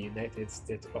see the United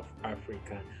States of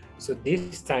Africa. So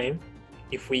this time,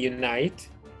 if we unite,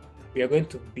 we are going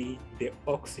to be the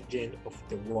oxygen of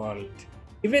the world.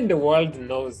 Even the world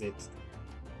knows it.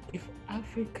 If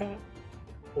Africa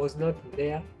was not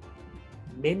there,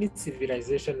 many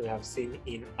civilizations we have seen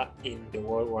in the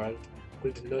world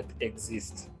could not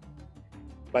exist.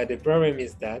 But the problem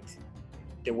is that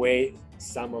the way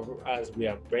some of us we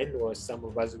are brainwashed, some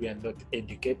of us we are not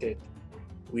educated.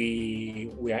 We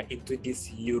are into this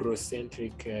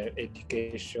Eurocentric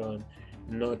education,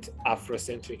 not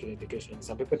Afrocentric education.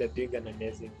 Some people are doing an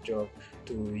amazing job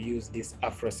to use this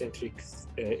Afrocentric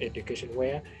education,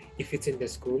 where if it's in the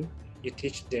school, you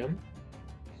teach them.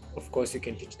 Of course, you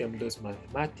can teach them those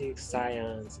mathematics,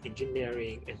 science,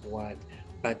 engineering, and what,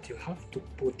 but you have to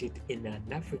put it in an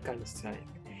African style.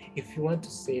 If you want to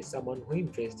say someone who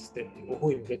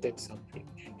invented something,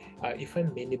 you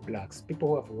find many blacks, people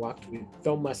who have worked with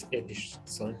Thomas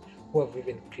Edison, who have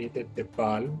even created the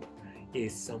bulb.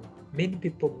 Many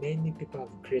people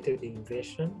have created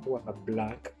invention who are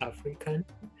black African,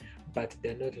 but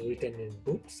they're not written in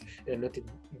books, they're not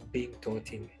being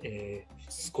taught in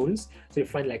schools. So you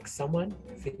find like someone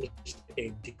finished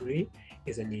a degree,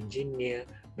 is an engineer,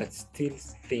 but still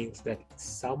thinks that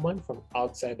someone from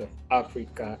outside of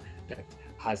Africa that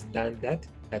has done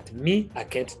that me, I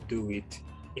can't do it.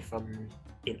 if I'm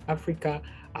in Africa,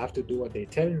 I have to do what they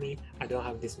tell me. I don't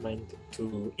have this mind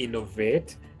to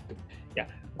innovate. Yeah,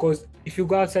 because if you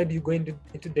go outside, you go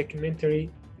into documentary,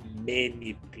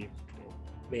 many people,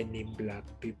 many Black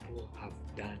people have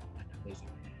done an amazing.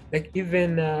 Like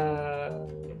even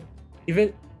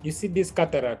you see this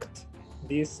cataract,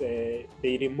 this they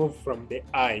remove from the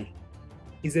eye.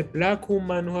 Is a Black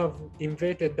woman who have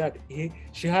invented that.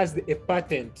 She has a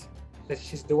patent that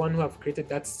she's the one who have created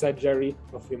that surgery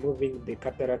of removing the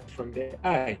cataract from the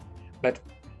eye. But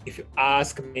if you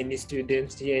ask many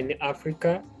students here in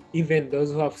Africa, even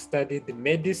those who have studied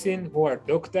medicine, who are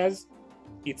doctors,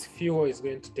 it's few who is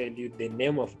going to tell you the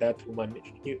name of that woman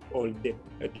or the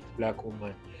Black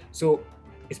woman. So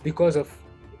it's because of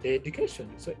the education.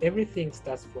 So everything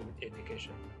starts from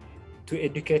education, to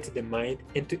educate the mind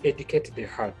and to educate the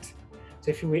heart.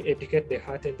 So if we educate the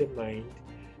heart and the mind,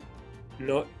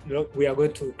 we are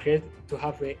going to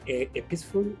have a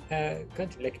peaceful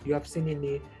country. Like you have seen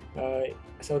in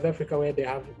South Africa, where they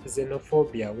have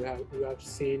xenophobia. We have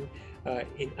seen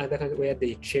in other countries where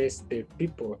they chase the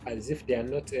people as if they are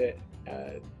not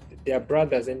their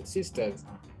brothers and sisters.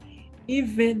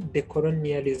 Even the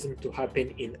colonialism to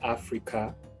happen in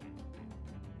Africa,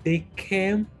 they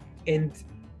came and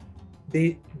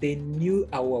they knew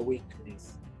our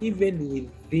weakness, even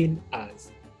within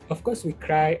us. Of course, we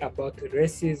cry about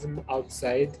racism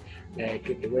outside,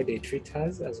 like the way they treat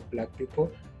us as Black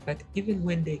people. But even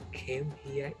when they came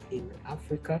here in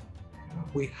Africa,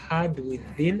 we had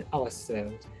within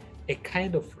ourselves a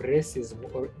kind of racism,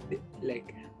 or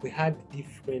like we had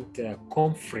different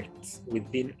conflicts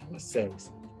within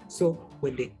ourselves. So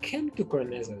when they came to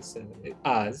colonize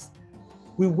us,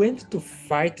 we went to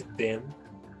fight them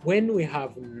when we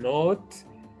have not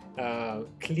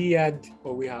cleared,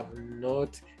 or we have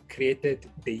not created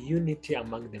the unity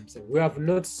among themselves. We have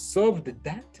not solved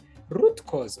that root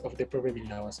cause of the problem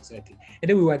in our society. And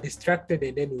then we were distracted,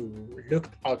 and then we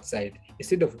looked outside.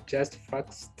 Instead of just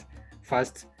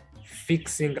fast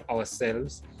fixing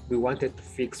ourselves, we wanted to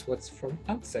fix what's from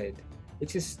outside,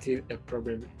 which is still a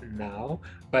problem now.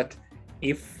 But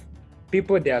if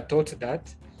people, they are taught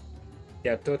that, they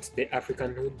are taught the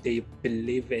Africanhood, they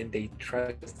believe and they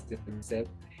trust themselves.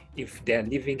 If they are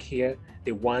living here,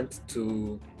 they want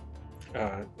to,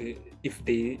 if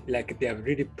they are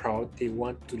really proud, they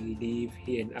want to live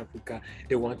here in Africa.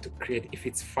 They want to create, if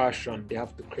it's fashion, they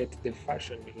have to create the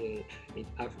fashion here in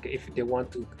Africa. If they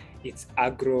want to,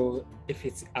 if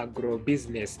it's agro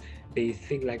business, they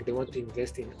think like they want to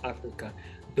invest in Africa.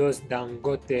 Those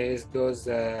Dangotes, those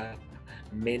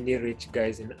many rich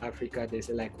guys in Africa, they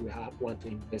say like want to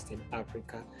invest in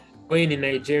Africa. Going in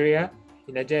Nigeria,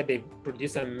 they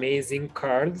produce amazing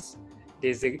cars.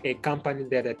 There's a company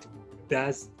there that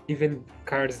does even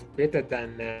cars better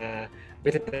than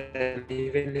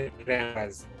even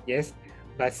Rambas. Yes,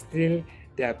 but still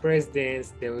their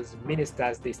presidents, those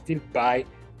ministers, they still buy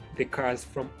the cars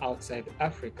from outside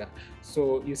Africa.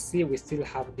 So you see, we still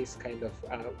have this kind of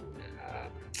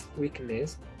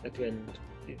weakness that we're not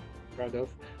proud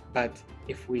of. But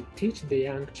if we teach the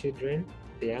young children,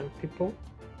 the young people,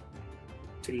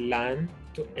 to learn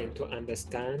and to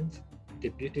understand the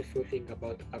beautiful thing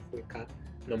about Africa,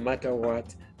 no matter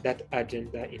what, that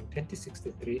agenda in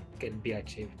 2063 can be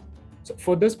achieved. So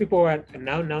for those people who are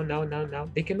now,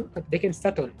 they can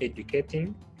start on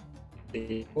educating the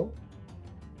people.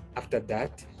 After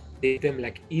that, they give them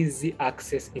like easy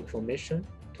access information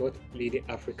to what really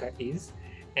Africa is,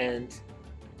 and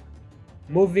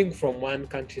moving from one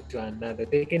country to another,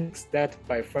 they can start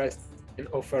by first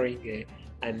offering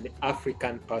an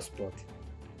African passport.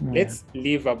 Yeah. Let's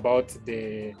leave about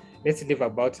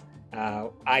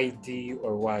ID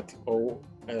or what, or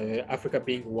Africa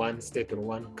being one state or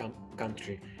one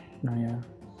country. Oh, yeah.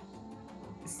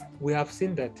 We have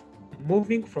seen that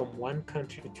moving from one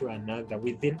country to another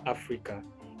within Africa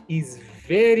is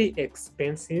very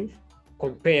expensive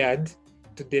compared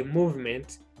to the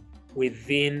movement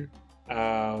within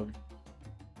from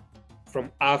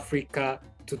Africa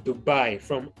to Dubai,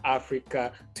 from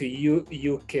Africa to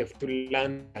UK, to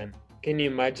London. Can you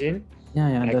imagine?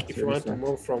 Yeah, like if you want to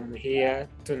move from here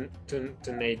to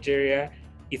Nigeria,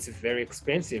 it's very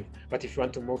expensive. But if you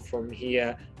want to move from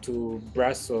here to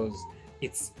Brussels,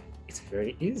 it's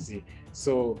very easy.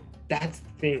 So that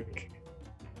thing,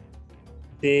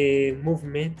 the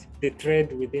movement, the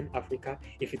trade within Africa,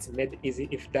 if it's made easy,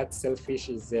 if that selfish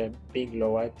is being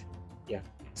lowered, yeah.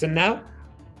 So now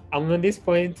I'm on this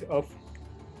point of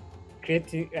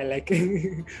creating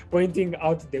pointing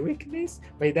out the weakness,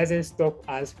 but it doesn't stop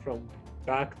us from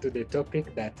back to the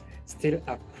topic that still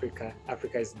Africa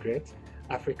is great.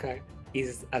 Africa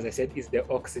is, as I said, is the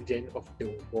oxygen of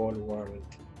the whole world.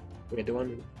 We're the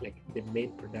one, like the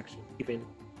main production. Even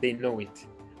they know it.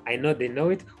 I know they know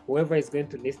it. Whoever is going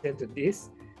to listen to this,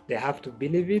 they have to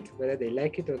believe it, whether they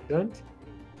like it or don't.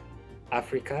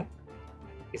 Africa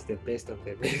is the best of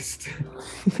the best.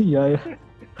 Yeah.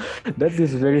 That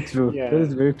is very true. Yeah. That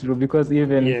is very true, because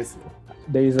even Yes.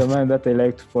 there is a man that I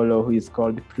like to follow who is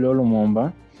called Plo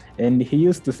Lumumba, and he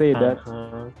used to say that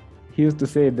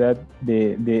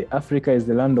the Africa is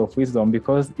the land of wisdom,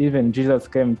 because even Jesus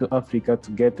came to Africa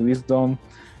to get wisdom.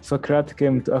 Socrates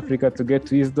came to Africa to get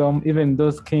wisdom. Even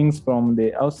those kings from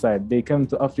the outside, they came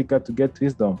to Africa to get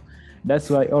wisdom.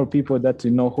 That's why all people that we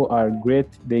know who are great,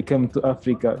 they came to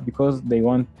Africa because they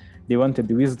wanted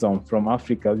wisdom from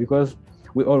Africa, because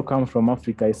we all come from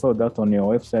Africa. I saw that on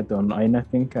your website on I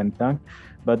Think and Tank,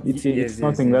 but it's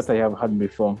something that I have heard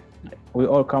before. We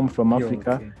all come from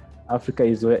Africa. Okay. Africa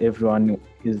is where everyone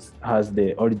has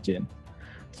the origin.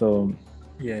 So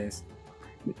yes,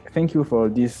 thank you for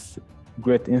these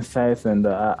great insights, and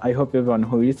I hope everyone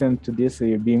who listens to this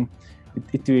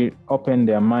it will open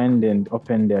their mind and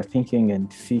open their thinking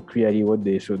and see clearly what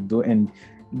they should do, and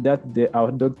that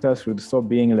our doctors should stop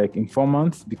being like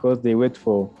informants, because they wait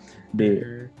for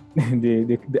the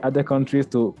other countries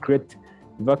to create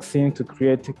vaccine, to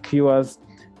create cures,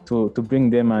 to bring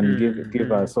them and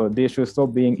give us. So they should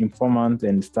stop being informants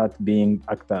and start being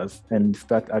actors and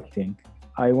start acting.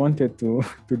 I wanted to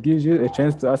give you a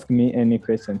chance to ask me any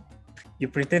question. You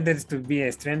pretended to be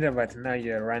a stranger, but now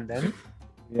you're Rwandan.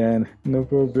 Yeah, no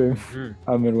problem.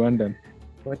 I'm a Rwandan.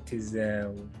 What is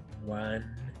one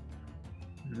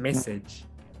message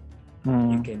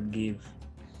you can give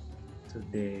to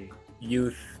the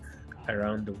youth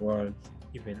around the world,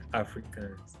 even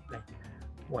Africans? Like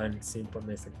one simple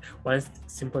message, one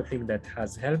simple thing that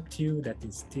has helped you, that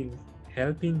is still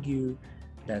helping you,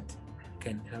 that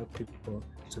can help people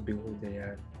to be who they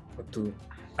are or to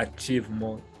achieve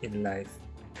more in life.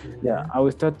 Yeah, I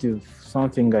will start with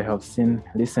something I have seen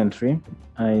recently.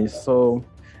 I saw,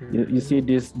 you see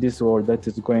this war that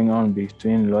is going on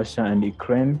between Russia and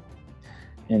Ukraine,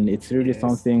 and it's really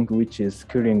something which is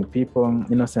killing people,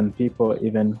 innocent people,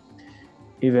 even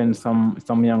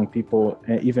some young people,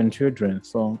 even children.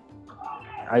 So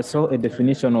I saw a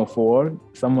definition of war.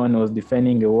 Someone was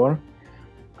defining a war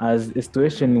as a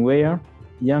situation where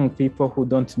young people who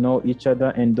don't know each other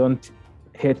and don't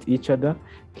hate each other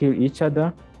kill each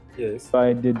other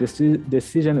by the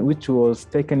decision which was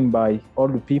taken by all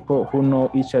the people who know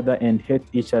each other and hate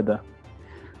each other.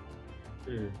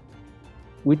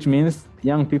 Which means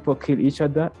young people kill each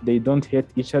other, they don't hate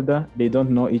each other, they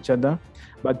don't know each other,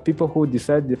 but people who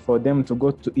decide for them to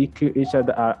go to kill each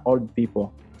other are old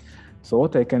people. So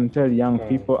what I can tell young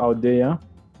people out there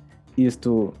is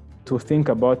to think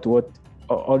about what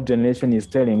our generation is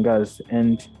telling us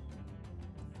and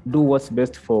do what's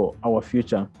best for our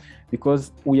future,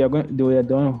 because we are the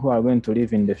ones who are going to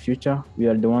live in the future. We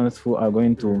are the ones who are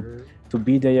going to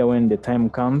be there when the time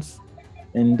comes,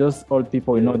 and those old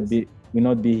people will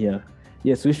not be here.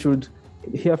 Yes, we should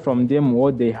hear from them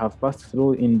what they have passed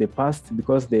through in the past,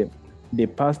 because the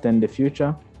past and the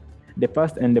future, the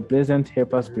past and the present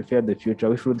help us prepare the future.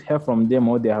 We should hear from them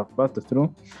what they have passed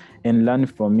through and learn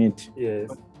from it.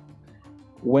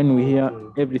 When we hear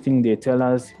everything they tell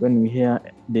us, when we hear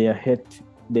their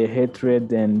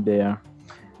hatred and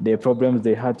their problems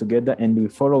they had together, and we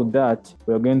follow that,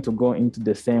 we're going to go into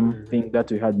the same thing that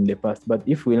we had in the past. But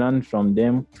if we learn from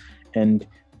them and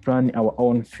plan our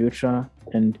own future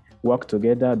and work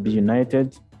together, be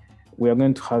united, we are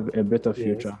going to have a better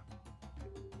future.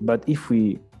 But if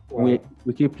we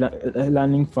keep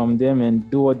learning from them and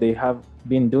do what they have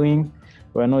been doing,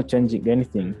 we're not changing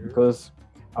anything, because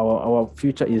our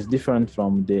future is different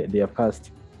from their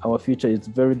past. Our future is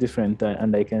very different,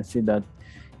 and I can see that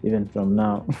even from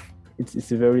now. It's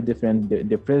very different.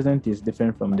 The present is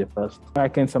different from the past. I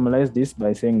can summarize this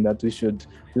by saying that we should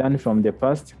learn from the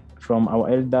past, from our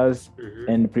elders,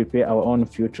 and prepare our own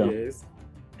future.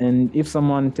 And if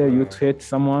someone tells you to hate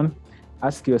someone,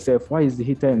 ask yourself, why is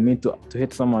he telling me to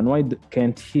hate someone? Why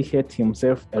can't he hate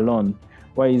himself alone?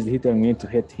 Why is he telling me to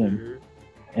hate him?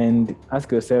 And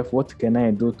ask yourself, what can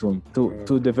I do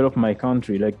to develop my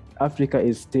country? Like, Africa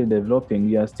is still developing.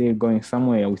 We are still going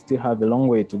somewhere. We still have a long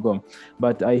way to go.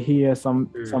 But I hear some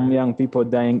young people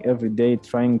dying every day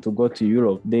trying to go to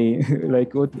Europe. They,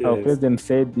 like what our president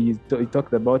said, he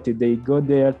talked about it. They go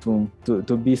there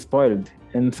to be spoiled.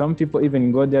 And some people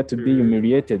even go there to be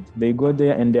humiliated. They go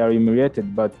there and they are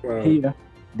humiliated. But here,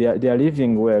 they are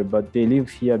living well, but they live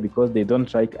here because they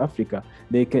don't like Africa.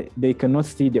 They cannot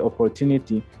see the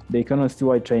opportunity. They cannot see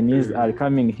why Chinese are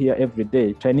coming here every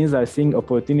day. Chinese are seeing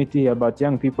opportunity here, but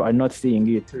young people are not seeing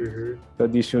it. So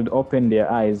they should open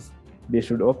their eyes. They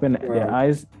should open their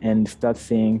eyes and start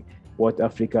seeing what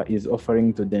Africa is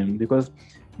offering to them, because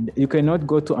you cannot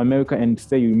go to America and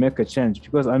say you make a change,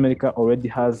 because America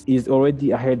is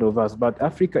already ahead of us. But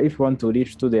Africa, if we want to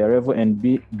reach to their level and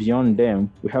be beyond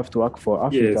them, we have to work for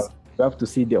Africa. Yes. We have to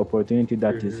see the opportunity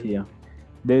that is here.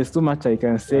 There is too much I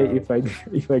can say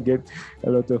if I get a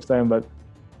lot of time, but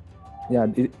yeah,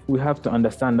 we have to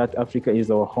understand that Africa is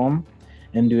our home,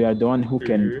 and we are the one who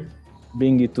can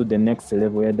bring it to the next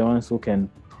level. We are the ones who can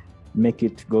make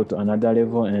it go to another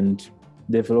level and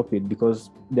develop it, because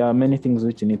there are many things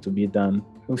which need to be done.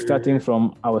 Starting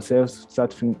from ourselves,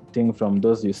 starting from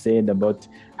those you said about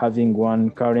having one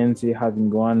currency, having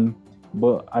one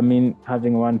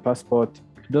passport.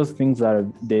 Those things are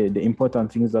the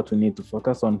important things that we need to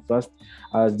focus on first,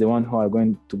 as the one who are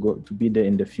going to be there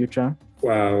in the future.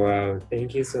 Wow.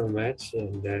 Thank you so much.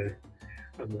 And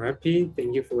I'm happy.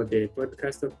 Thank you for the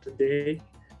podcast of today.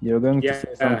 You're going to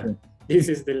say something. This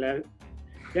is the last.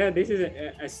 Yeah, this is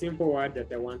a simple word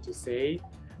that I want to say.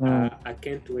 I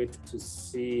can't wait to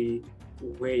see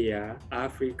where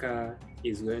Africa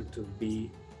is going to be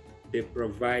the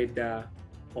provider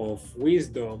of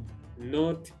wisdom,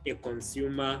 not a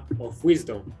consumer of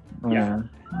wisdom. Yeah,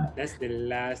 that's the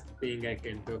last thing I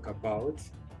can talk about.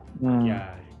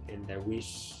 Yeah, and I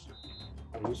wish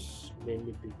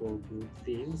many people good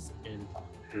things, and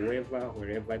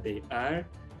wherever they are,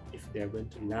 if they're going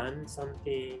to learn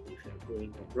something, if they're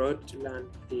going abroad to learn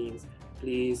things,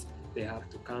 please, they have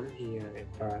to come here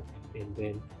and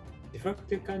then develop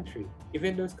the country.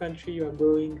 Even those countries you are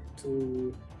going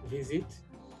to visit,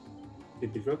 the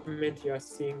development you are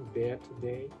seeing there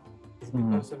today is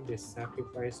because of the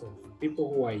sacrifice of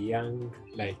people who are young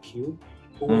like you,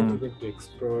 who want even to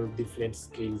explore different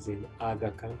skills in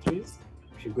other countries.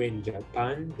 If you go in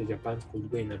Japan, the Japans could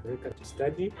go in America to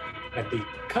study, but they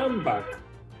come back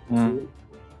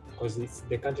because it's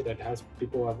the country that has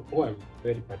people who are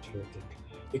very patriotic.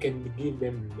 You can give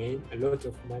them a lot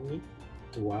of money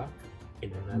to work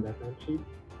in another country,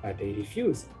 but they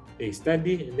refuse. They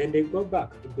study and then they go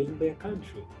back to build their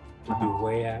country to be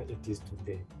where it is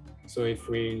today. So if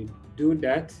we do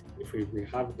that, if we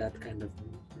have that kind of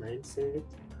mindset,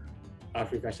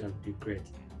 Africa shall be great.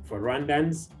 For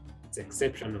Rwandans, it's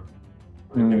exceptional.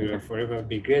 We will forever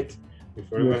be great. We will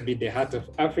forever be the heart of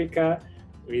Africa.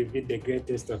 We'll be the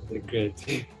greatest of the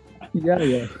great.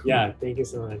 Yeah, thank you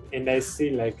so much. And I see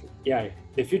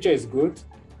the future is good.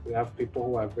 We have people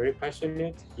who are very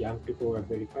passionate, young people who are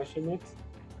very passionate.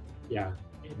 Yeah,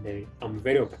 and I'm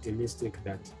very optimistic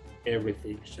that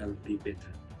everything shall be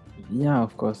better. Yeah,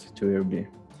 of course it will be.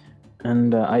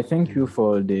 And I thank you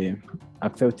for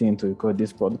accepting to record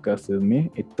this podcast with me.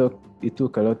 It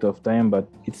took a lot of time, but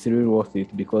it's really worth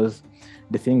it, because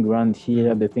the thing around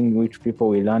here, the thing which people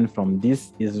will learn from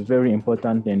this is very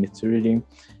important, and it's really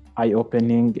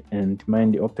eye-opening and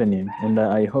mind-opening. And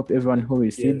I hope everyone who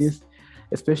will see this,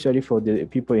 especially for the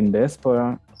people in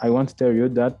diaspora, I want to tell you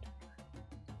that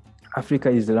Africa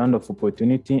is a land of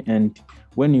opportunity, and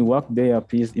when you work there,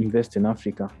 please invest in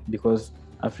Africa, because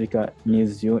Africa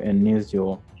needs you and needs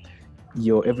your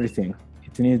everything.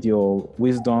 It needs your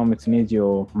wisdom, it needs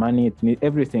your money, it needs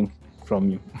everything from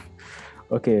you.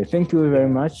 Okay, thank you very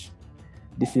much.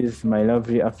 This is My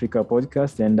Lovely Africa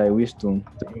podcast, and I wish to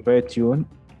invite you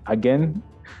again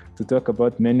to talk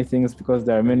about many things, because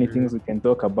there are many things we can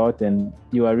talk about, and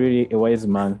you are really a wise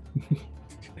man.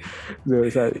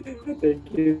 Thank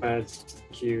you much.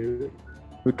 Thank you.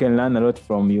 We can learn a lot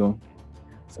from you.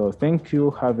 So thank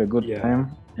you. Have a good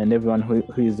time. And everyone who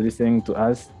is listening to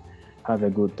us, have a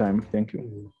good time. Thank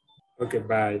you. Okay,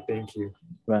 bye. Thank you.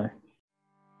 Bye.